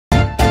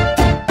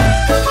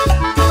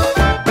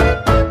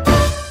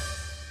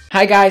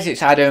Hi guys,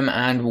 it's Adam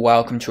and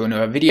welcome to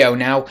another video.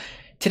 Now,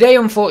 today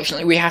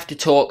unfortunately we have to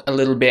talk a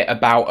little bit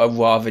about a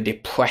rather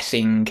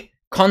depressing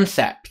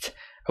concept,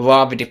 a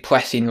rather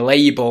depressing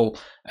label,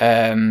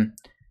 a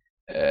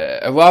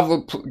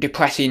rather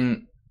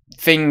depressing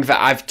thing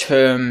that I've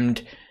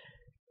termed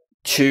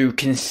to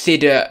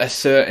consider a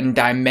certain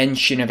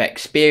dimension of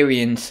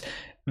experience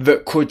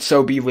that could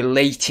so be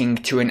relating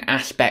to an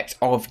aspect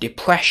of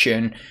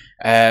depression,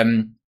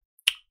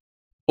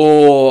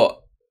 or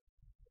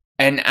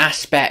an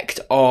aspect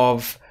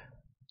of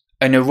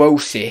a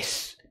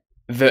neurosis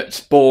that's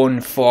born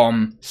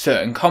from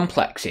certain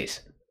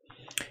complexes.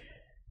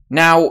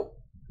 Now,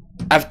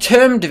 I've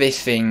termed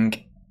this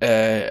thing,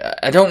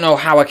 I don't know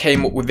how I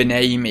came up with the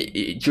name,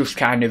 it just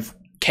kind of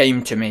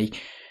came to me,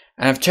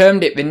 and I've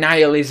termed it the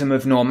Nihilism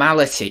of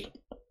Normality.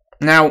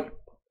 Now,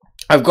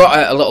 I've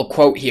got a little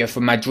quote here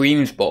from my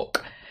Dreams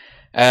book.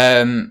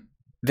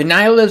 The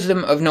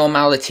nihilism of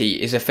normality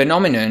is a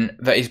phenomenon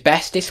that is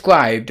best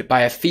described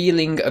by a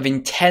feeling of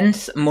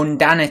intense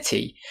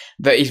mundanity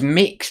that is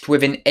mixed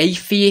with an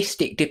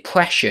atheistic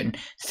depression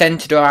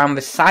centered around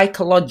the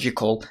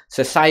psychological,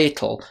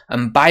 societal,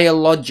 and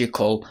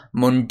biological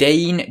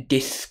mundane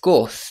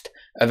disgust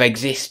of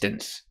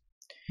existence.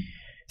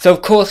 So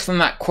of course from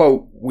that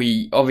quote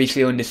we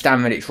obviously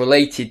understand that it's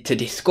related to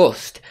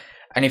disgust,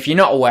 and if you're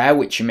not aware,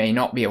 which you may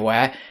not be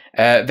aware,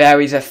 there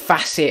is a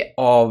facet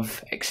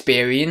of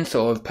experience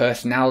or of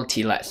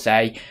personality, let's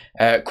say,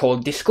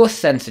 called disgust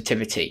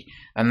sensitivity,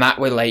 and that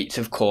relates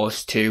of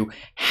course to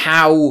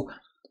how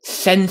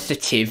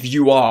sensitive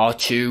you are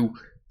to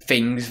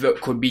things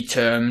that could be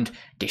termed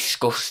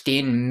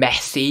disgusting,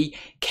 messy,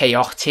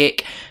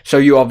 chaotic. So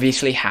you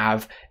obviously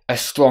have a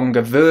strong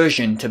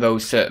aversion to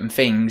those certain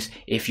things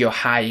if you're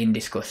high in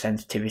disgust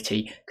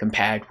sensitivity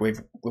compared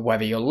with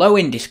whether you're low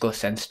in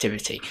disgust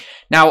sensitivity.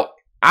 Now,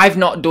 I've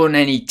not done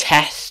any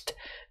test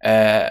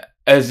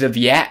as of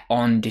yet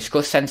on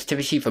disgust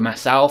sensitivity for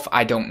myself.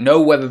 I don't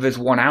know whether there's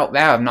one out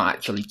there. I've not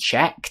actually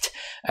checked.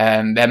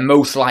 There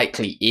most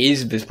likely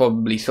is. There's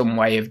probably some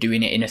way of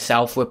doing it in a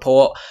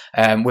self-report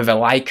with a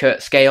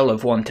Likert scale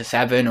of 1 to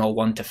 7 or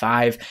 1 to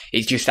 5.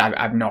 It's just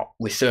I've not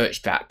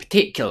researched that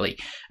particularly.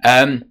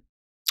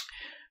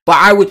 But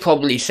I would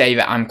probably say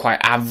that I'm quite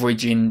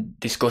average in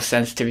disgust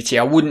sensitivity.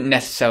 I wouldn't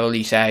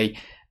necessarily say...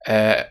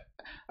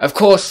 Of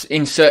course,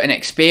 in certain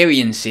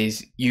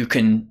experiences, you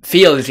can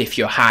feel as if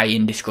you're high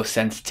in disgust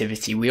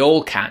sensitivity. We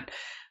all can.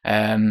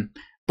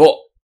 But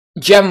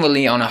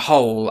generally, on a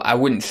whole, I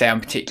wouldn't say I'm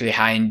particularly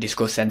high in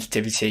disgust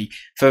sensitivity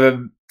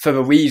for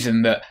the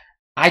reason that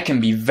I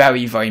can be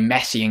very, very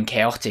messy and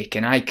chaotic,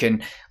 and I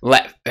can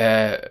let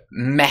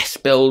mess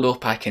build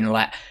up. I can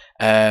let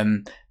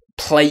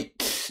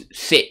plates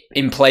sit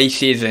in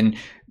places and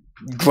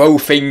grow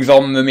things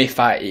on them if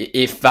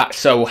that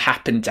so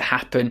happened to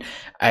happen.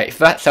 If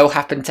that so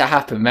happened to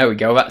happen, there we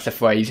go, that's a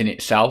phrase in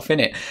itself, isn't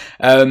it?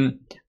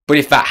 But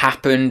if that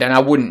happened, and I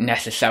wouldn't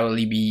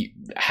necessarily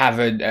have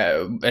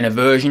an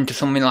aversion to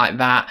something like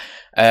that.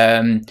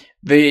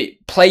 The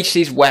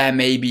places where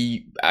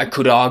maybe I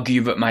could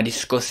argue that my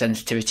disgust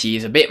sensitivity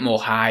is a bit more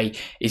high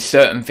is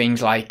certain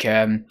things like,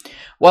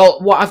 well,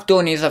 what I've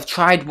done is I've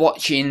tried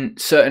watching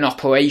certain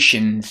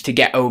operations to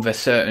get over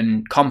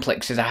certain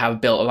complexes I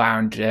have built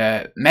around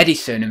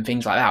medicine and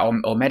things like that,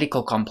 or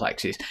medical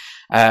complexes,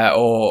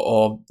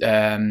 or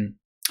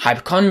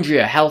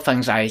hypochondria, health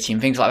anxiety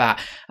and things like that.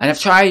 And I've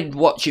tried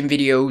watching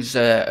videos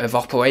of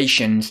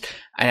operations,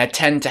 and I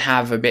tend to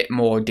have a bit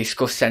more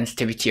disgust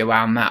sensitivity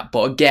around that.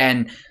 But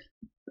again,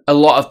 a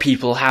lot of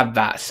people have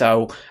that,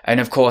 so, and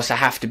of course I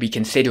have to be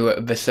considerate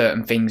of the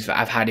certain things that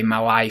I've had in my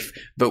life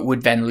that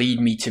would then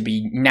lead me to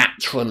be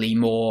naturally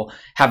more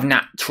of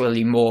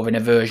an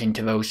aversion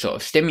to those sort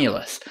of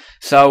stimulus.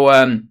 So,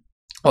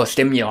 or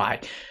stimuli.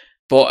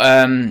 But,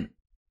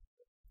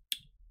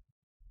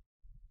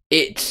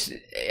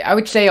 I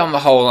would say on the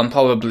whole I'm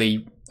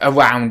probably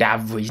around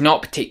average,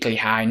 not particularly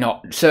high,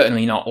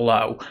 certainly not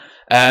low.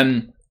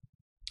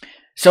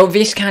 So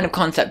this kind of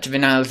concept of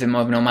nihilism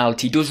of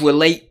normality does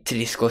relate to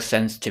disgust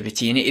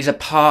sensitivity, and it is a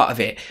part of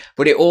it,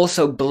 but it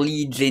also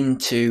bleeds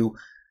into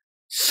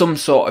some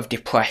sort of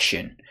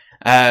depression.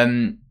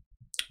 And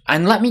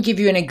let me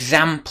give you an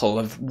example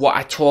of what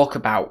I talk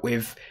about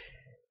with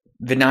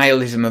the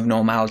nihilism of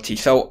normality.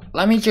 So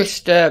let me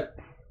just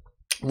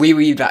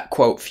reread that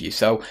quote for you.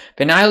 So,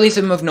 the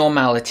nihilism of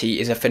normality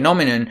is a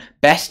phenomenon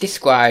best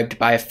described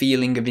by a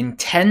feeling of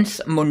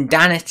intense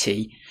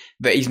mundanity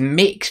that is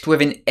mixed with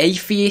an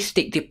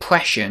atheistic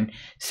depression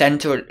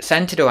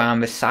centered around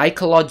the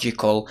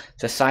psychological,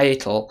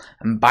 societal,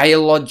 and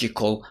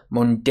biological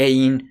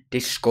mundane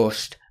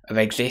disgust of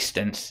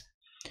existence.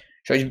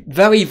 So it's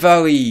very,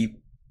 very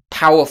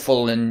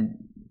powerful and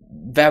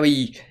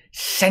very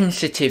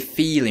sensitive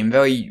feeling,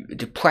 very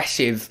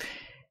depressive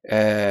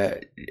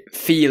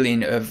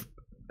feeling of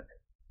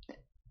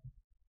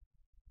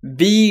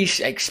these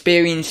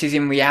experiences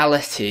in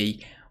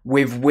reality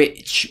with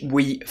which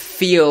we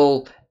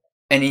feel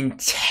an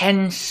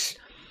intense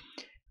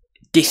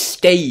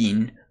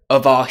disdain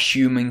of our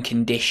human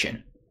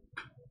condition.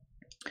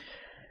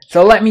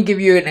 So let me give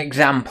you an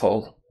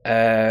example.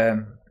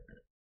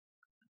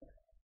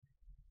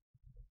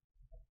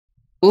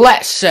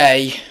 Let's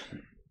say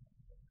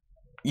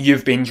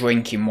you've been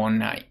drinking one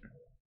night,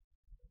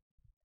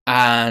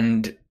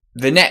 and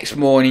the next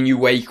morning you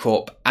wake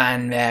up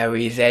and there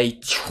is a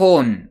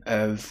ton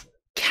of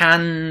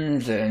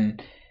cans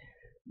and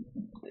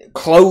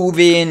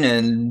clothing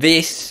and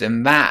this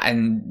and that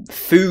and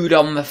food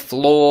on the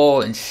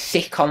floor and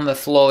sick on the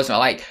floor. So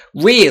like,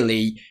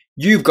 really,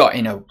 you've got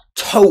in a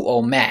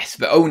total mess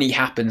that only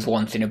happens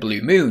once in a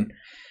blue moon.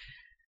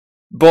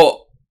 But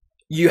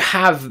you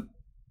have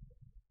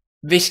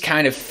this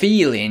kind of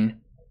feeling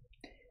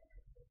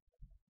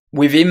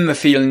within the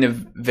feeling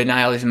of the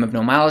nihilism of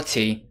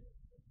normality,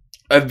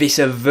 of this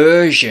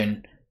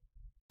aversion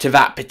to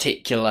that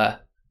particular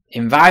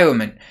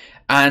environment,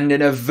 and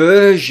an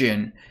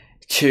aversion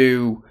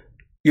to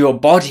your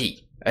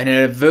body, and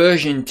an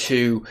aversion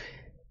to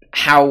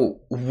how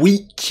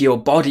weak your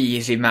body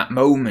is in that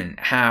moment,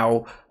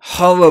 how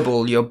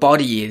horrible your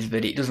body is,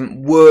 that it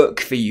doesn't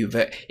work for you,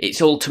 that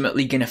it's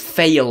ultimately going to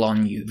fail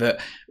on you, that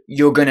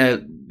you're going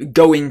to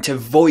go into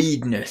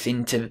voidness,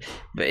 into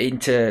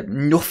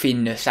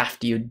nothingness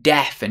after your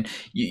death, and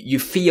you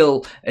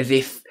feel as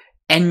if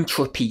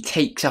entropy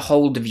takes a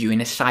hold of you in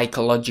a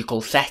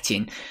psychological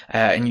setting,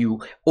 and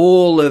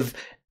all of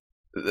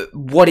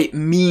what it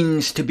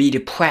means to be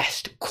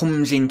depressed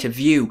comes into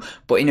view,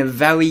 but in a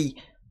very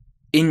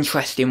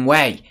interesting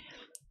way,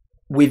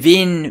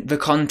 within the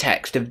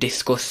context of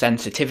disgust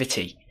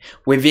sensitivity,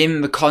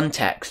 within the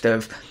context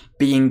of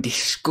being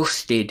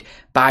disgusted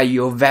by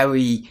your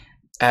very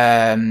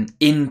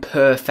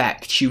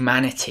imperfect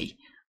humanity.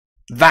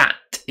 That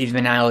is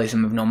the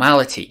nihilism of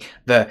normality,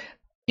 the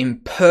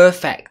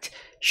imperfect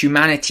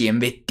humanity and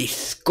the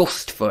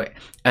disgust for it,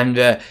 and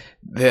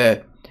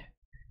the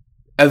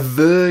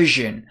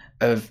aversion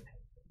of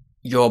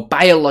your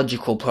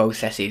biological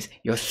processes,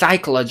 your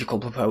psychological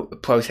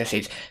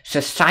processes,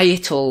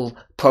 societal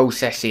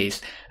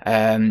processes,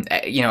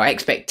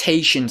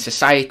 expectations,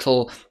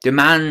 societal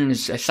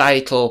demands,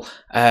 societal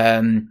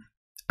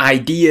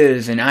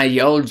ideas and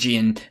ideology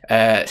and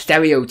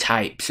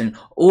stereotypes, and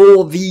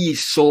all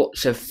these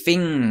sorts of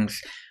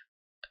things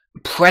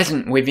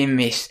present within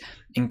this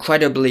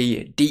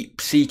incredibly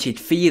deep-seated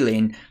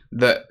feeling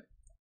that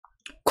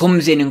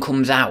comes in and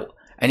comes out.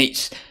 And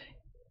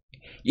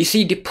you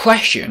see,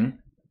 depression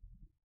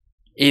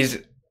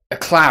is a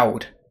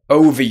cloud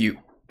over you.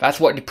 That's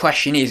what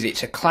depression is.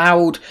 It's a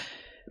cloud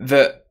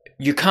that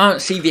you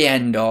can't see the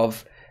end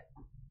of,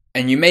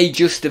 and you may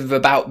just have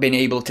about been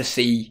able to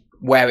see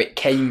where it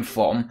came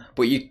from,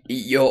 but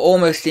you're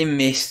almost in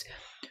this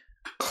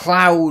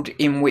cloud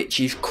in which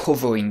is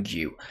covering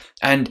you.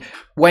 And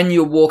when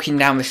you're walking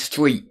down the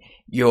street,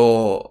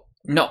 you're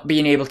not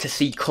being able to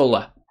see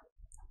colour.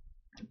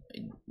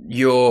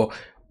 You're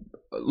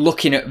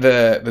looking at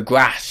the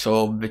grass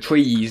or the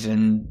trees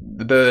and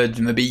the birds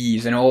and the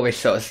bees and all this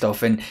sort of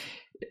stuff, and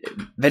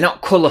they're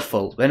not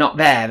colourful, they're not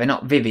there, they're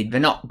not vivid, they're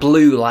not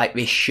blue like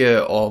this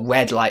shirt or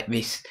red like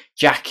this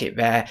jacket.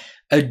 They're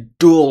a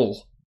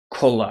dull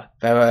colour.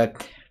 They're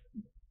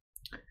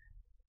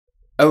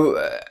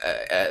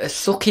a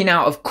sucking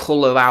out of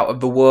colour out of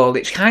the world.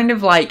 It's kind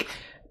of like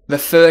the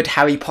third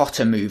Harry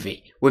Potter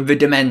movie with the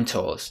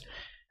Dementors.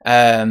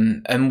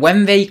 And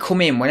when they come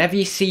in, whenever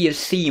you see a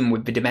scene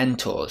with the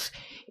Dementors,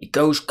 it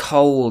goes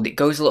cold, it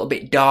goes a little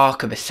bit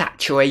darker, the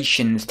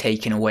saturation's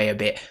taken away a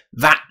bit.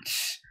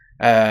 That's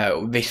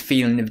this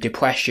feeling of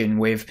depression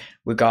with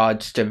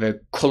regards to the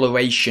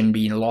coloration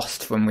being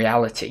lost from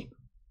reality.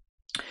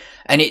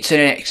 And it's an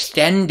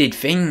extended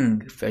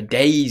thing for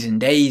days and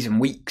days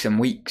and weeks and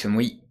weeks and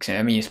weeks.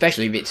 I mean,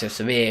 especially if it's a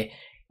severe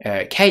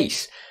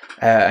case.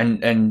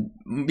 And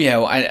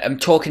I'm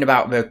talking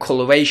about the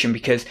coloration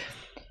because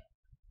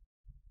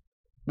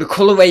the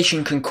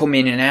coloration can come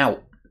in and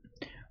out,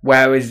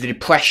 whereas the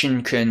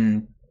depression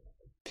can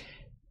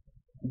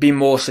be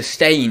more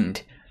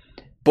sustained.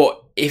 But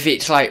if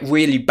it's like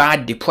really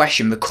bad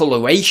depression, the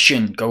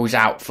coloration goes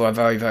out for a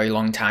very, very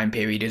long time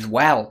period as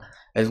well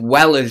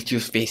as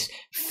just this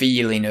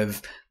feeling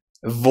of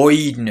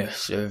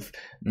voidness, of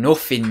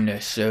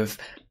nothingness, of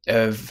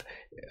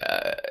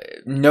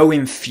no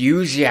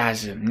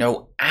enthusiasm,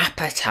 no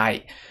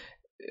appetite,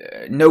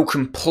 no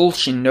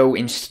compulsion, no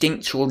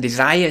instinctual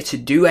desire to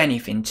do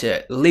anything,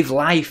 to live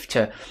life,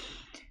 to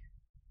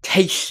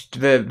taste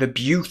the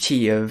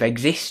beauty of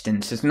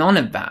existence. There's none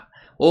of that.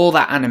 All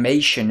that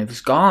animation has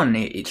gone.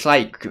 It's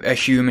like a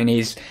human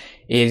is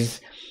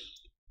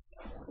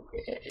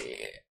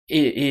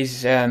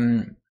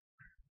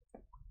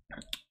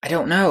I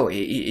don't know,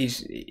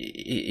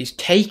 is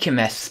taken,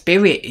 their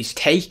spirit is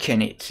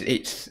taken.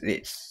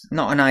 It's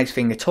not a nice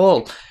thing at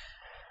all.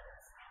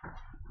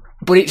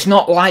 But it's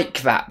not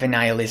like that, the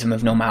nihilism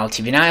of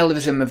normality. The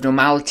nihilism of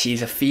normality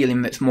is a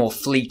feeling that's more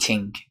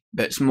fleeting,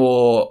 that's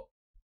more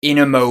in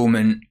a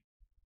moment,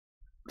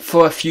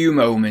 for a few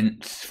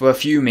moments, for a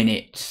few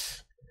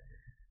minutes,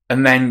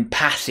 and then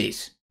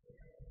passes.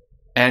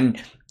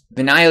 And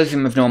the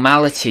nihilism of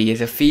normality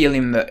is a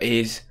feeling that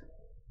is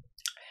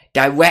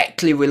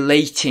directly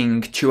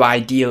relating to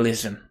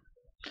idealism.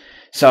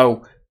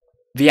 So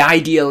the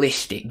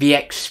idealistic, the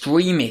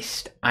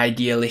extremist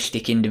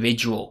idealistic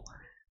individual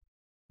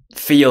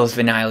feels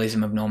the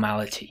nihilism of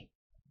normality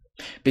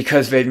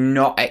because they've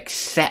not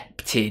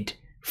accepted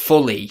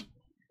fully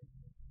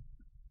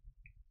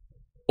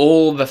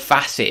all the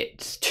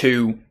facets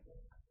to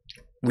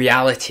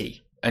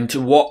reality and to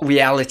what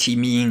reality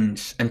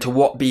means and to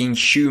what being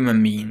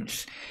human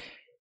means.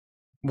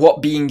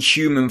 What being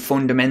human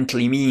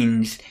fundamentally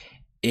means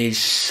is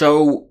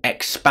so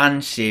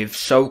expansive,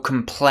 so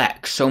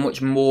complex, so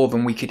much more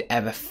than we could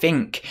ever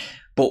think.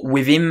 But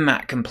within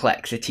that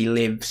complexity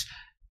lives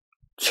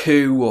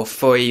 2 or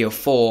 3 or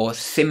 4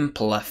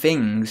 simpler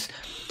things,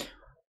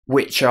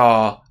 which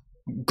are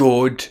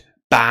good,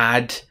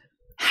 bad,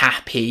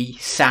 happy,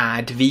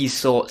 sad, these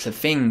sorts of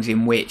things,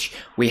 in which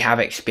we have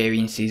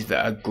experiences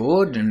that are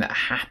good and that are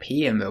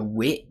happy and that are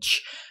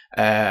rich.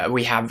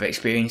 We have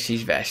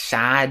experiences that are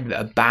sad, that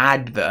are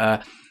bad, that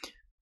are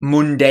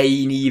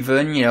mundane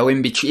even, you know,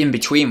 in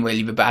between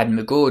really the bad and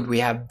the good. We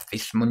have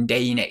this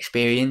mundane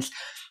experience,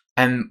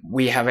 and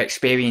we have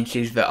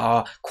experiences that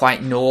are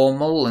quite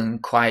normal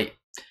and quite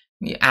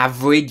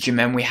average, and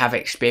then we have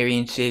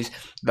experiences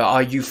that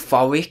are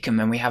euphoric, and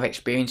then we have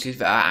experiences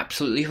that are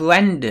absolutely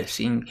horrendous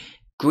in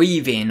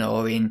grieving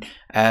or in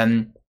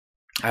the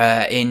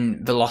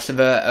loss of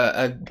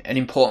an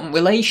important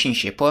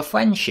relationship or a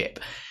friendship.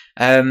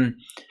 And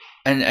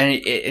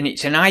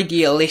it's an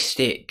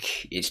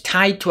idealistic, it's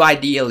tied to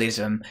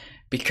idealism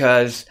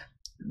because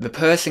the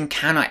person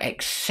cannot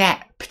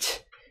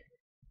accept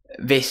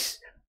this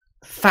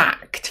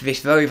fact, this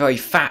very, very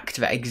fact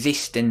that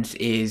existence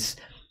is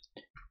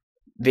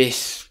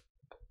this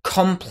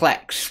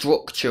complex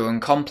structure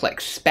and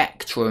complex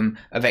spectrum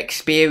of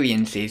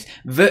experiences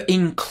that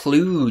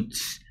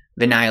includes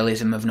the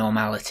nihilism of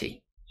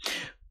normality.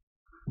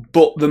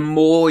 But the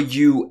more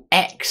you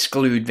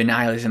exclude the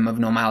nihilism of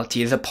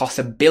normality as a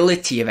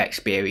possibility of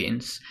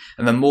experience,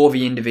 and the more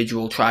the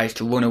individual tries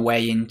to run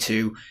away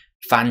into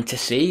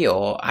fantasy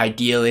or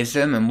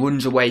idealism and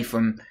runs away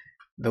from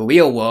the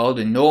real world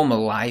and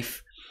normal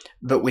life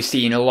that we're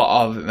seeing a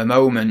lot of at the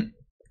moment,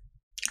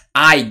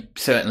 I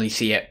certainly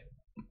see it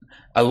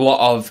a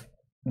lot of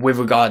with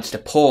regards to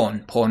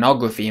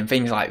pornography and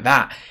things like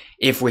that,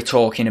 if we're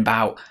talking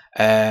about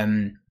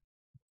in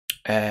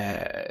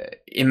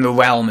the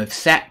realm of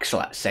sex,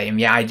 let's say, in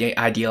the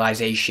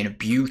idealization of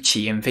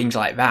beauty and things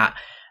like that.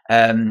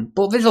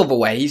 But there's other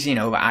ways, you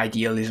know, that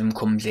idealism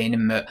comes in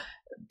and that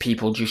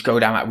people just go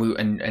down that route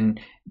and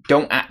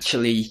don't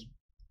actually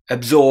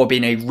absorb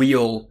in a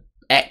real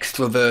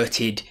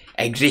extroverted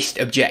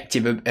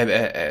objective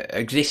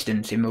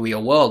existence in the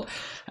real world.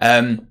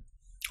 And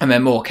they're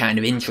more kind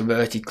of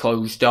introverted,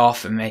 closed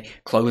off, and they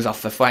close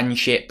off the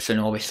friendships and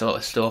all this sort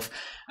of stuff.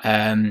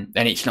 And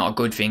it's not a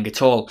good thing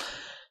at all.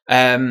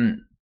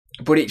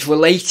 But it's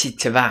related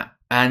to that.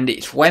 And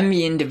it's when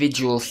the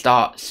individual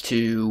starts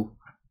to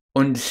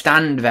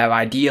understand their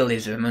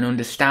idealism and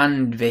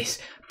understand this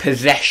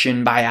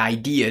possession by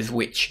ideas,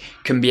 which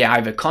can be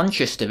either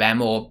conscious to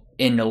them or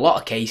in a lot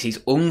of cases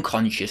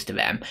unconscious to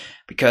them,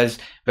 because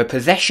the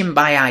possession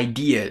by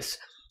ideas,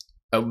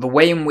 the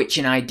way in which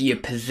an idea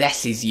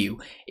possesses you,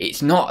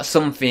 it's not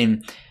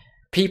something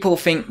people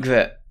think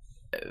that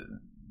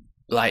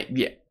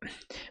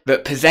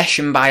that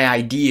possession by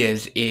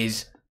ideas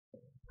is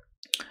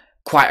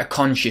quite a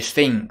conscious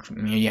thing.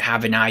 You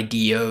have an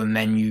idea and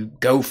then you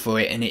go for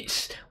it and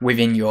it's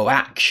within your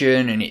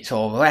action and it's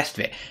all the rest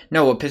of it.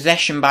 No, a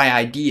possession by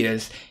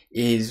ideas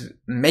is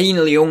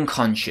mainly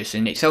unconscious,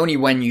 and it's only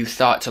when you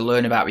start to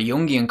learn about the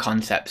Jungian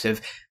concepts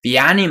of the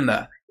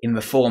anima in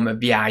the form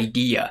of the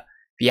idea,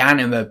 the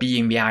anima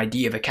being the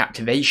idea, the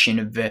captivation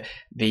of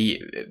the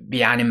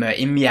anima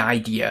in the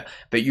idea,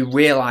 but you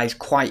realize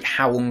quite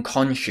how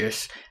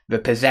unconscious the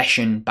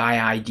possession by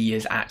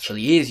ideas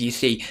actually is. You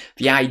see,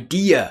 the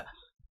idea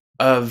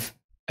of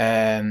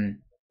an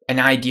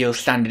ideal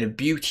standard of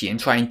beauty and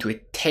trying to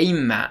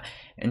attain that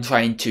and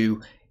trying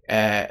to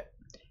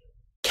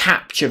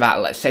capture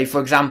that, let's say, for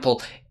example,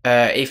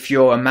 if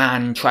you're a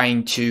man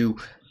trying to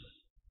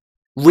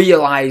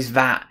realize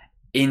that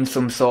in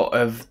some sort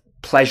of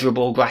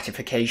pleasurable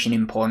gratification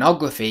in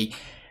pornography,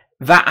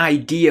 that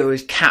idea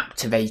has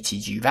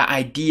captivated you. That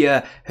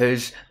idea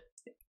has,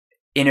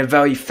 in a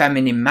very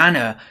feminine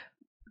manner,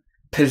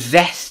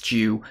 possessed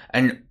you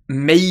and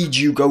made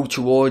you go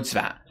towards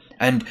that,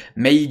 and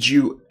made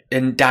you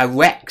and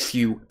directs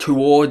you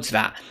towards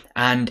that.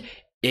 And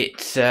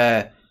it's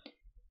a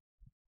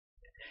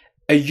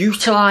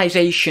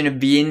utilization of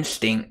the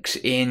instincts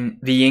in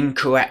the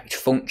incorrect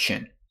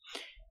function.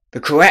 The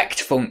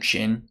correct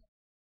function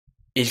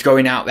is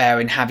going out there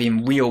and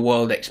having real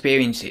world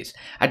experiences.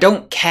 I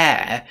don't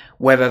care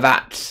whether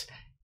that's,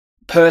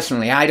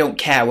 personally, I don't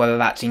care whether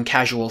that's in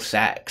casual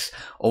sex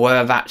or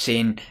whether that's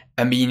in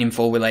a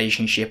meaningful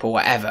relationship or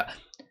whatever.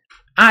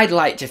 I'd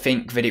like to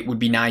think that it would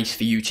be nice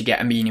for you to get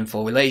a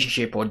meaningful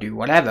relationship or do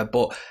whatever,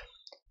 but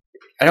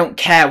I don't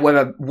care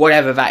whether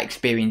whatever that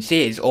experience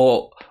is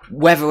or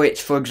whether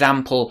it's, for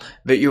example,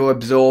 that you're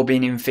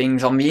absorbing in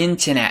things on the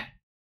internet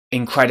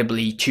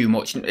incredibly too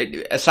much,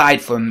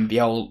 aside from the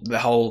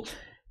whole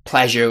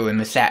pleasure and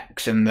the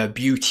sex and the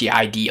beauty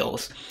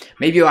ideals.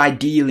 Maybe you're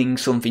idealing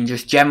something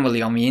just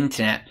generally on the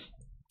internet,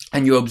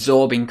 and you're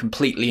absorbing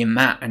completely in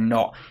that and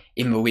not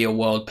in the real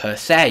world per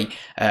se,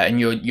 and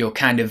you're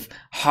kind of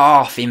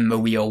half in the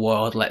real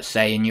world, let's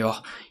say, and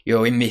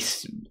you're in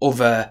this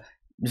other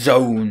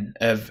zone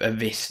of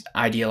this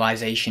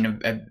idealization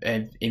of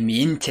in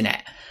the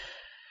internet,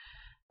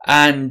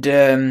 and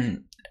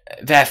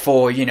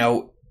therefore, you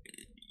know,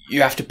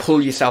 you have to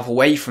pull yourself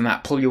away from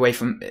that,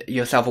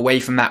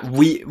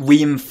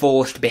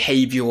 reinforced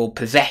behavioral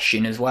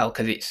possession as well,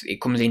 because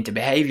it comes into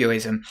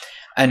behaviorism,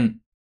 and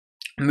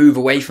move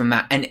away from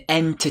that and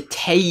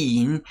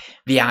entertain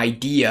the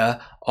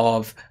idea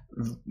of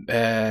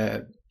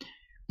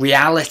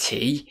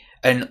reality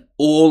and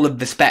all of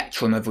the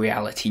spectrum of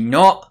reality,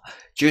 not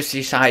just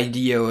this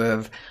idea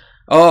of,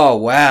 oh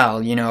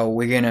well, you know,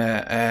 we're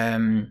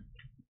gonna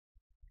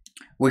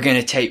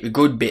take the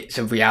good bits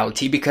of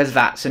reality, because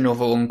that's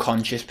another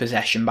unconscious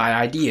possession by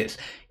ideas.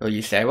 Or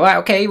you say, well,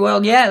 okay,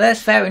 well, yeah,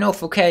 that's fair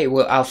enough. Okay,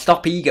 well, I'll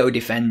stop ego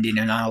defending,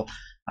 and I'll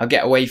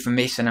get away from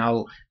this, and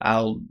I'll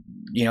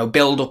you know,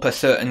 build up a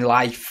certain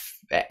life,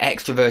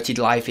 extroverted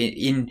life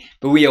in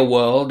the real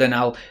world, and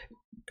I'll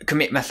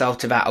commit myself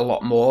to that a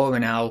lot more,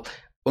 and I'll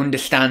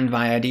understand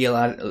my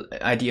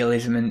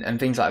idealism and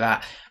things like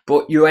that.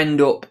 But you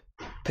end up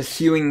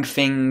pursuing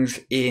things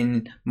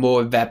in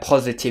more of their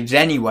positives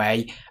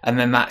anyway, and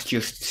then that's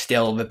just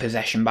still the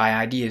possession by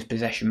ideas,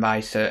 possession by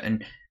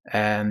certain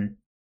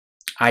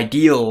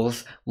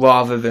ideals,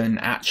 rather than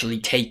actually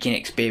taking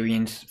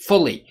experience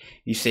fully.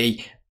 You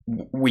see,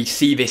 we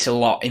see this a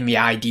lot in the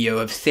idea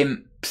of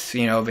simps,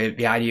 you know,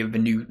 the idea of the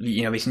new,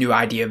 you know, this new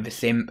idea of the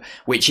simp,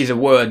 which is a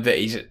word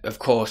that is, of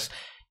course,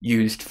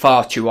 used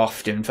far too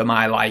often for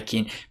my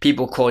liking.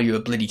 People call you a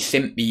bloody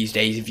simp these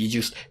days if you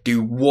just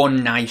do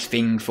one nice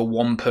thing for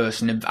one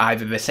person of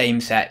either the same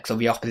sex or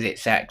the opposite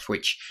sex,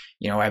 which,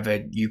 you know,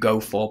 ever you go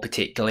for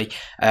particularly.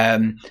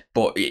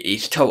 But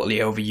it's totally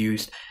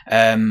overused.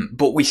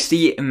 But we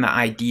see it in that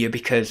idea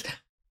because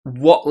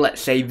what,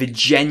 let's say, the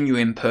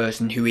genuine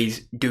person who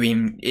is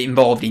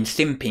involved in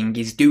simping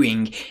is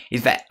doing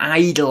is they're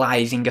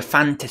idolizing a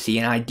fantasy,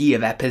 an idea.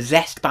 They're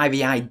possessed by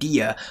the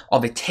idea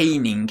of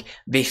attaining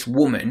this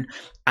woman,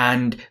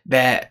 and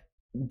they're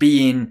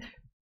being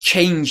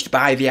changed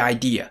by the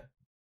idea.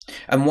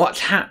 And what's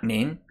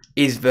happening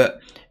is that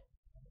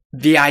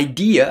the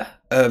idea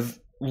of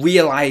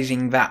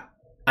realizing that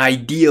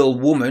ideal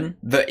woman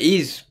that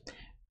is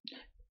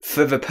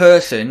for the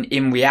person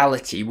in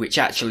reality, which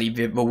actually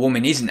the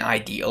woman isn't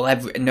ideal.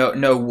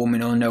 No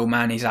woman or no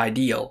man is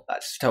ideal.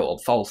 That's a total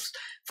false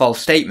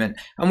statement.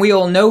 And we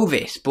all know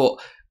this, but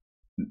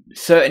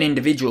certain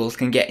individuals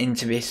can get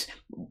into this.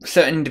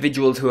 Certain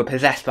individuals who are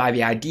possessed by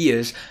the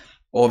ideas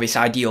or this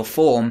ideal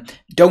form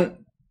don't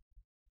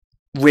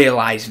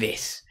realize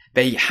this.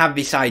 They have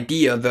this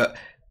idea that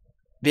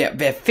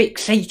they're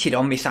fixated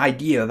on this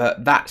idea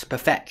that that's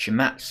perfection,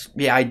 that's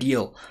the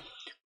ideal.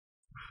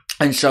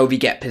 And so they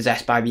get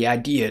possessed by the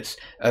ideas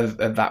of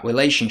that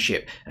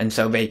relationship. And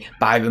so they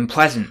buy them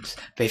presents.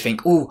 They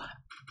think, oh,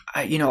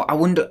 I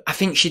wonder, I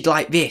think she'd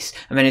like this.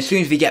 And then as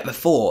soon as they get the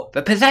thought,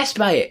 they're possessed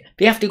by it.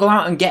 They have to go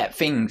out and get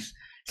things.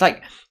 It's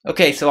like,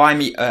 okay, so I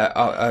meet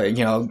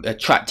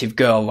attractive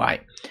girl,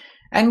 right?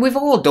 And we've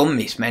all done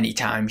this many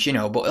times, you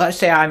know, but let's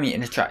say I meet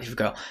an attractive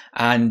girl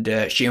and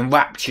she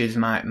enraptures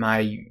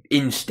my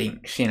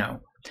instincts, you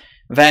know.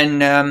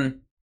 Then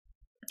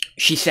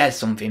she says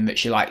something that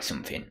she likes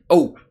something.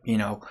 Oh, you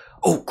know,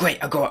 oh great,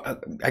 I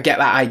get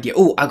that idea.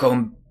 Oh, I'll go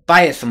and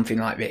buy her something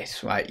like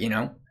this, right, you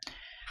know.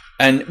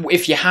 And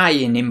if you're high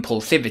in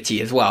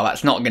impulsivity as well,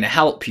 that's not going to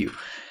help you.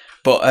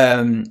 But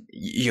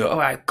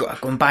I go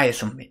and buy her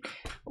something.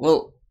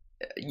 Well,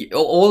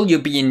 all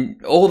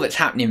that's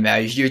happening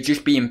there is you're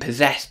just being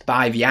possessed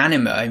by the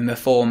anima in the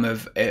form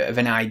of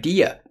an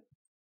idea,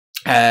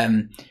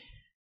 and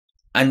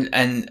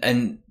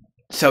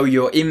so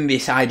you're in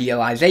this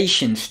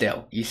idealization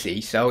still, you see.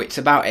 So it's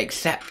about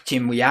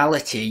accepting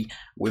reality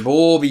with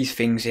all these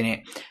things in it.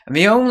 And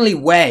the only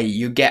way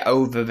you get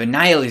over the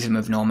nihilism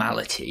of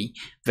normality,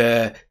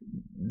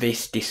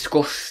 this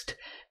disgust,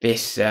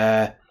 this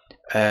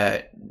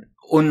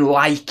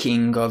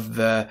unliking of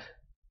the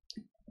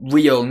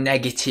real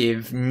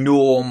negative,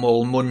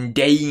 normal,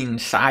 mundane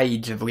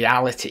sides of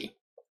reality.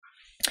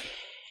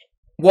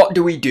 What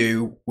do we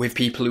do with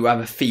people who have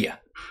a fear?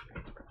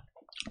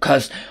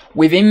 Because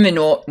within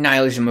the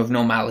nihilism of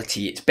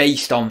normality, it's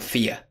based on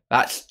fear.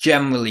 That's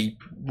generally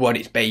what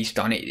it's based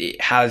on.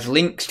 It has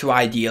links to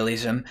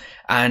idealism,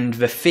 and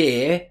the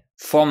fear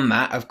from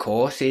that, of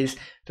course, is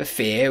the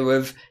fear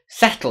of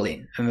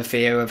settling and the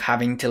fear of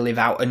having to live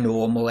out a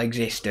normal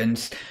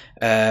existence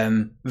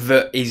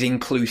that is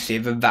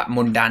inclusive of that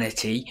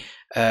mundanity,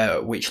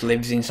 which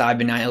lives inside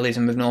the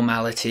nihilism of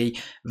normality,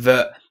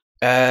 that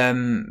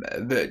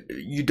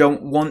you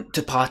don't want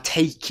to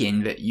partake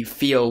in, that you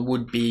feel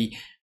would be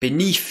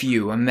beneath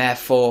you, and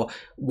therefore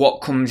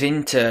what comes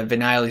into the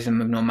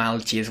nihilism of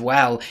normality as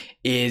well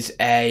is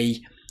a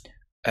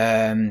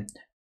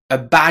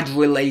bad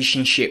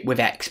relationship with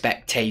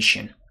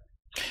expectation.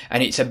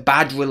 And it's a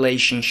bad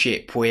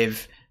relationship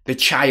with the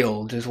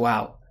child as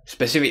well,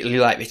 specifically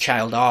like the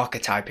child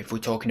archetype if we're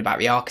talking about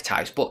the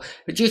archetypes, but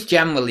just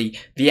generally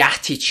the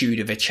attitude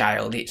of a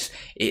child. It's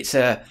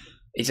a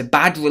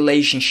bad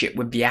relationship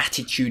with the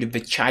attitude of the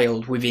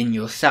child within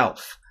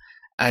yourself.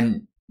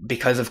 And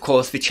because of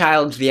course the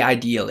child's the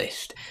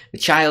idealist. The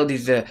child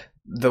is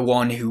the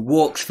one who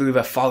walks through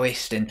the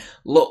forest and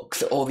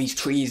looks at all these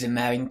trees, and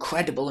they're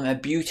incredible and they're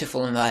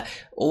beautiful, and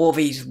all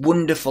these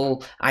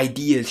wonderful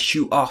ideas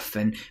shoot off,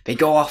 and they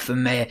go off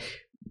and they're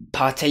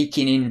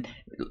partaking in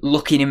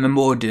looking in the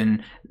mud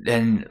and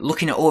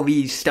looking at all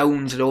these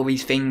stones and all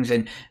these things,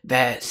 and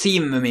they're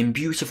seeing them in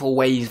beautiful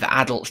ways that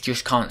adults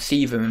just can't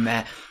see them,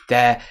 and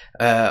they're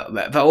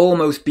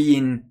almost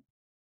being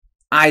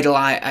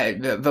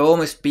idolized. They're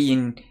almost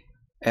being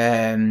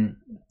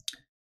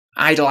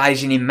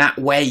idolizing in that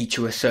way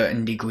to a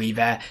certain degree.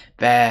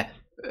 Their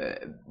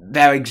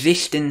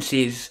existence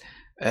is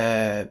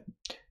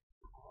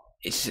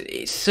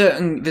it's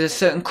certain. There's a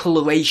certain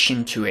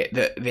coloration to it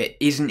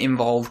that isn't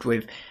involved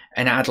with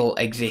an adult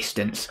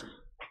existence,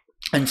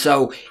 and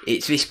so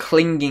it's this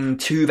clinging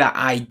to that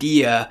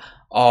idea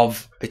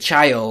of the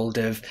child,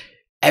 of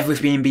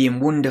everything being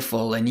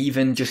wonderful, and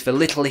even just the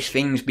littlest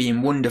things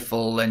being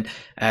wonderful, and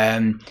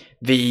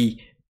the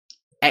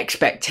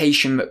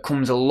expectation that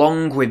comes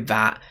along with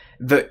that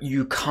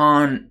you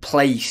can't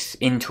place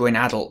into an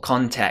adult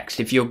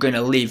context. If you're going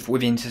to live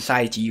within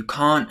society, you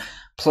can't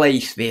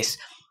place this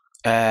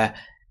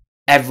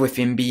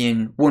everything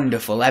being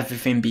wonderful,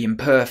 everything being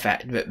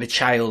perfect that the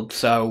child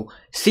so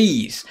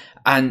sees.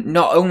 And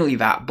not only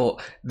that,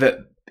 but that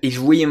is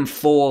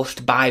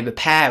reinforced by the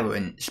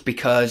parents,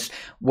 because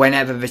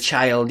whenever the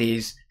child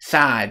is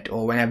sad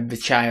or whenever the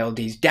child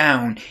is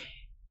down,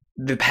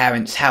 the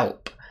parents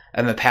help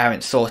and the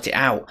parents sort it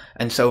out.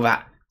 And so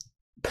that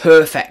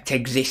perfect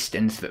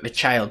existence that the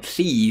child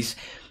sees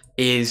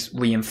is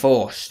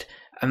reinforced,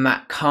 and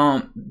that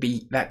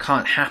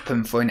can't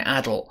happen for an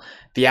adult.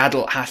 The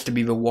adult has to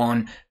be the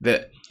one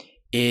that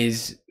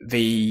is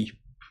the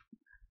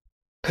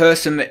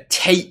person that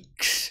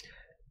takes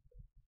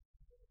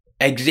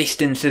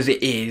existence as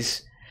it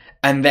is,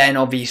 and then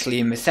obviously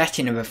in the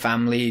setting of a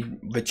family,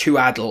 the two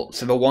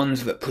adults are the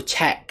ones that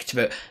protect,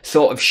 that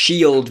sort of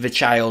shield the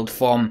child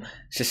from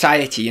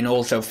society and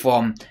also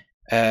from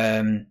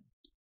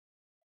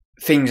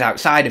things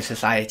outside of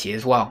society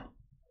as well,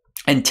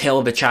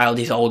 until the child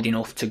is old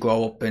enough to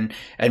grow up and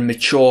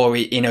mature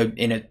in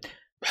a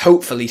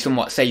hopefully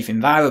somewhat safe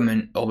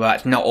environment. Although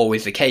that's not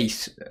always the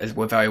case, as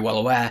we're very well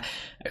aware,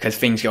 because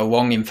things go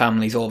wrong in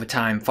families all the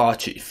time, far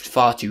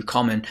too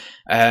common,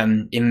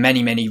 in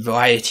many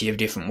variety of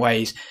different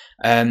ways.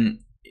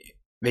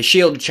 They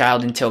shield the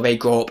child until they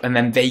grow up, and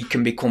then they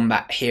can become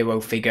that hero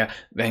figure.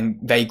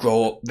 Then they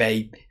grow up,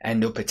 they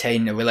end up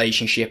attaining a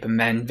relationship, and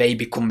then they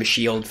become the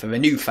shield for the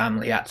new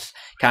family. That's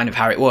kind of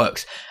how it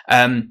works.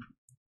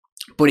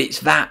 But it's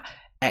that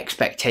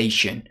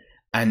expectation,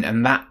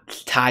 and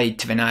that's tied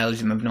to the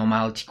nihilism of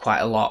normality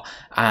quite a lot,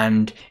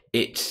 and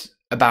it's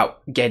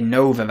about getting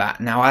over that.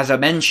 Now, as I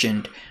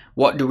mentioned,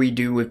 what do we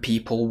do with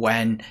people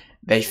when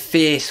they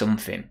fear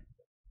something?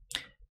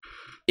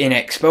 In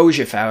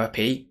exposure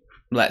therapy,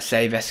 let's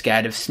say they're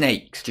scared of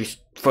snakes. Just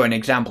for an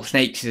example,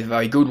 snakes is a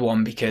very good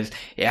one because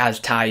it has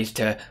ties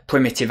to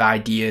primitive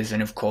ideas,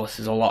 and of course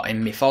there's a lot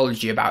in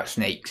mythology about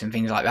snakes and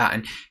things like that,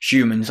 and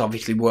humans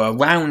obviously were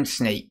around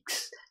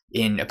snakes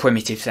in a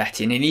primitive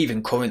setting, and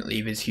even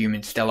currently there's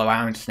humans still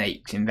around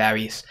snakes in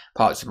various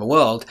parts of the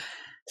world.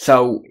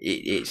 So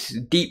it's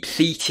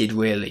deep-seated,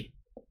 really.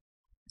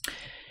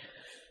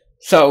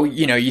 So,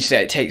 you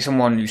say take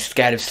someone who's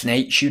scared of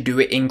snakes, you do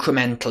it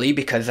incrementally,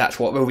 because that's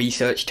what the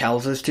research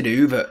tells us to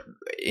do, that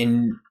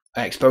in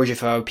exposure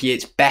therapy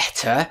it's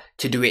better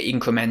to do it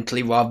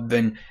incrementally rather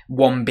than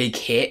one big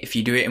hit. If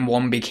you do it in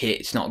one big hit,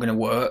 it's not going to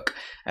work.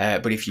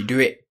 But if you do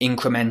it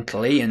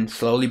incrementally and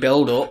slowly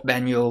build up,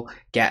 then you'll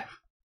get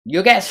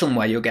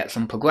somewhere, you'll get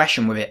some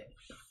progression with it.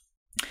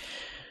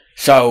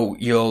 So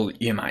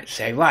you might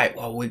say, right,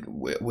 well,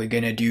 we're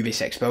going to do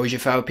this exposure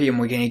therapy and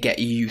we're going to get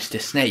you used to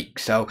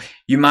snakes. So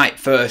you might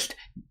first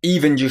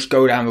even just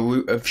go down the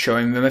route of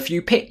showing them a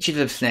few pictures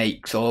of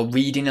snakes, or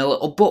reading a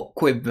little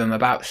book with them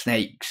about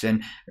snakes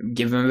and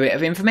give them a bit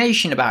of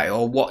information about it,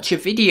 or watch a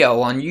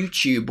video on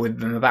YouTube with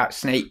them about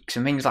snakes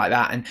and things like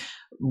that, and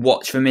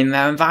watch them in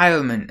their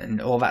environment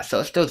and all that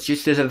sort of stuff,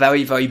 just as a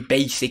very, very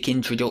basic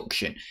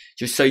introduction,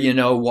 just so you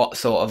know what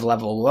sort of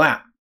level we're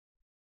at.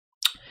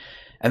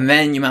 And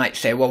then you might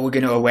say, well, we're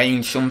going to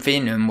arrange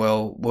something, and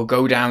we'll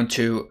go down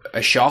to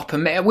a shop,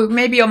 and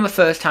maybe on the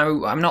first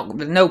time,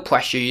 there's no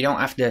pressure, you don't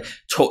have to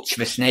touch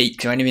the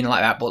snakes or anything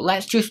like that, but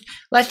let's just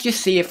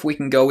see if we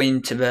can go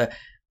into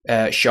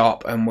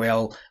shop, and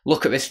we'll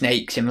look at the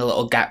snakes in the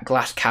little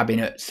glass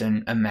cabinets,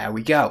 and there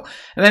we go.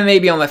 And then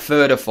maybe on the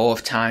third or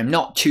fourth time,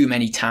 not too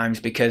many times,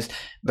 because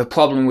the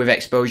problem with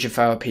exposure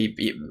therapy,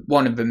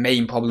 one of the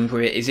main problems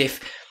with it, is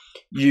if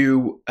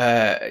you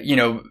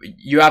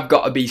have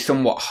got to be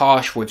somewhat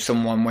harsh with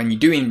someone when you're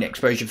doing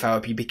exposure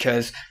therapy,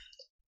 because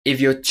if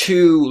you're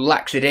too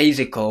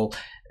lackadaisical,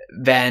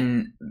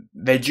 then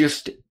they'll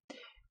just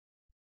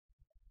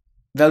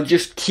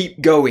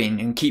keep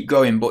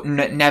going, but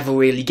never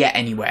really get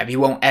anywhere. They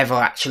won't ever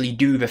actually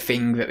do the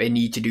thing that they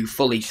need to do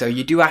fully. So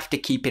you do have to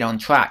keep it on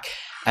track.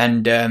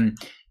 And,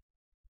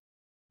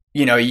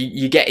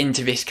 you get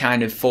into this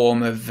kind of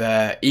form of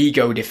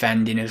ego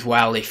defending as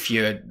well if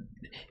you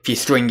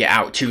string it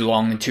out too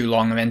long,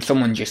 and then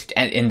someone just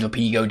ends up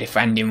ego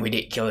defending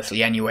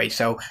ridiculously anyway.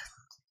 So,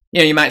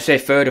 you might say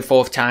third or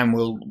fourth time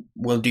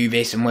we'll do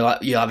this, and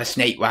you'll have a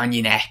snake round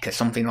your neck or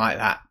something like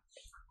that.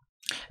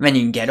 And then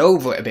you can get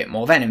over it a bit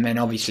more then, and then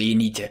obviously you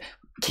need to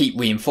keep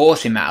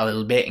reinforcing that a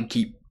little bit and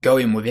keep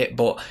going with it,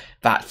 but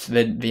that's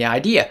the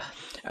idea.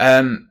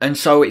 And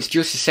so it's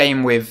just the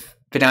same with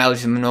the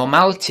nihilism of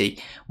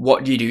normality.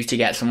 What do you do to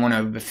get someone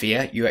over the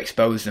fear? You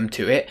expose them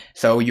to it.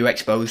 So you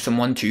expose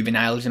someone to the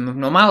nihilism of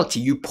normality.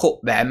 You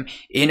put them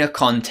in a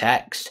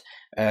context,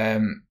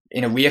 in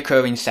a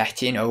reoccurring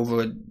setting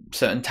over a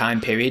certain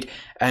time period,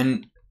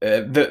 and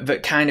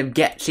that kind of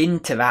gets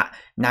into that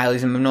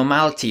nihilism of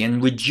normality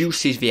and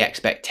reduces the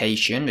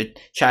expectation, the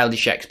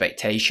childish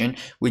expectation,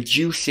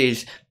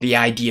 reduces the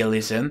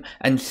idealism,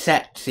 and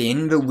sets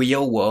in the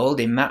real world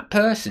in that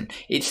person.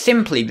 It's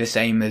simply the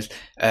same as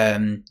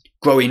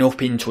growing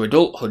up into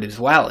adulthood as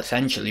well.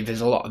 Essentially, there's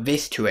a lot of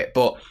this to it,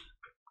 but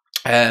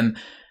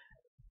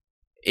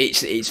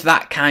it's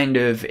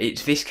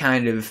this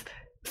kind of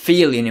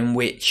feeling in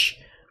which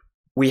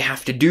we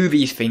have to do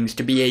these things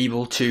to be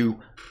able to,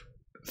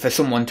 for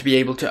someone to be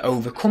able to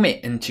overcome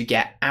it and to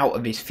get out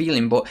of this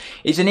feeling. But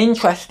it's an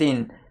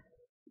interesting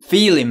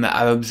feeling that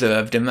I've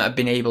observed and that I've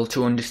been able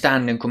to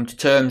understand and come to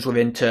terms with,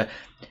 and to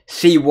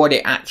see what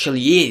it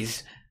actually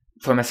is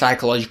from a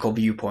psychological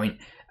viewpoint.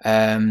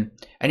 And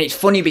it's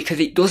funny because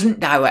it doesn't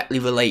directly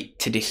relate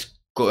to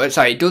discuss.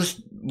 Sorry, it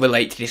does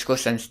relate to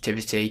discuss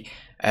sensitivity,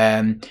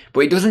 but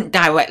it doesn't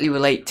directly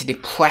relate to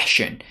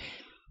depression.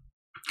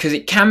 Because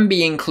it can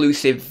be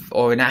inclusive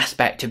or an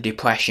aspect of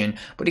depression,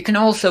 but it can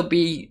also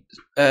be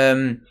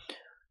as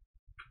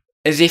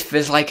if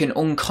there's like an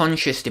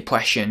unconscious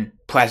depression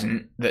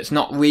present that's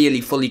not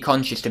really fully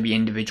conscious to the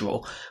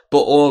individual, but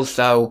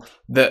also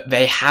that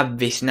they have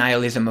this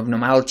nihilism of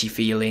normality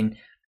feeling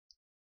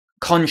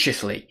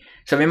consciously.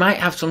 So they might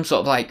have some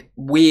sort of like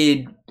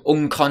weird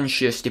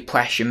unconscious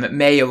depression that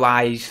may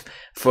arise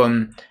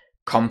from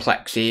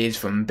complexes,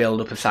 from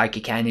build-up of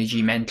psychic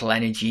energy, mental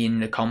energy in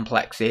the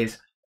complexes,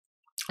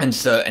 and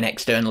certain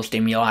external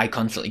stimuli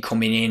constantly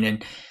coming in,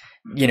 and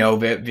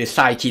the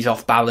psyche's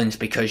off balance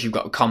because you've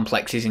got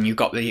complexes and you've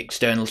got the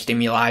external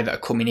stimuli that are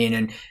coming in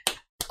and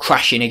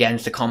crashing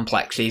against the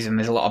complexes, and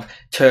there's a lot of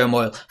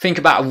turmoil. Think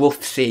about a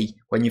rough sea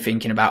when you're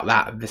thinking about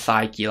that, of the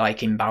psyche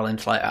like in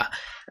balance like that.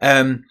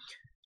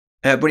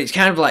 But it's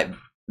kind of like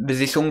there's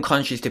this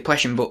unconscious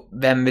depression, but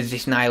then there's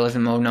this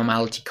nihilism of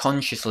normality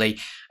consciously.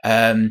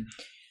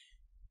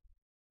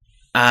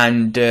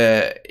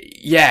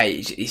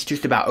 It's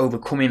just about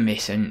overcoming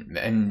this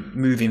and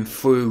moving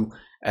through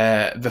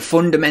the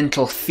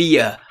fundamental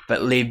fear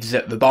that lives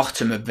at the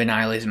bottom of the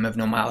nihilism of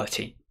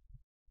normality.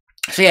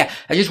 So yeah,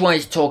 I just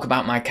wanted to talk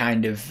about my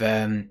kind of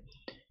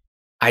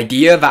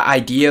idea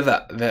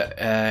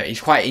that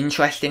is quite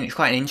interesting. It's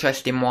quite an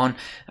interesting one,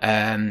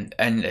 and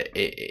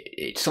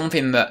it's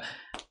something that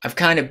I've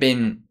kind of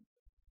been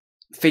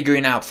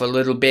figuring out for a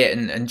little bit,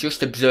 and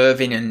just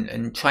observing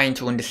and trying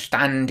to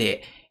understand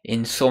it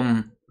in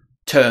some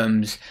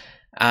terms.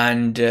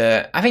 And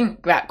I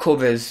think that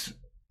covers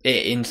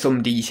it in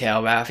some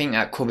detail. I think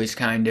that covers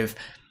kind of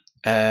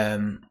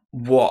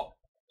what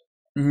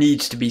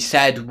needs to be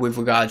said with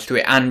regards to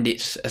it and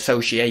its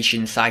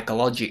association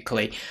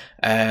psychologically.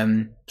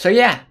 So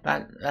yeah,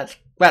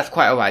 that's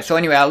quite alright. So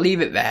anyway, I'll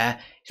leave it there.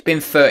 It's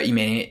been 30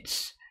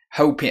 minutes.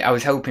 I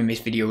was hoping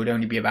this video would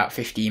only be about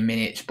 15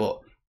 minutes, but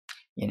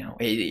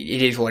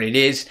it is what it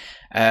is.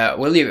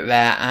 We'll leave it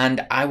there,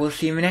 and I will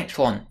see you in the next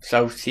one.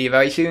 So see you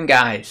very soon,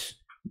 guys.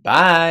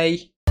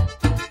 Bye.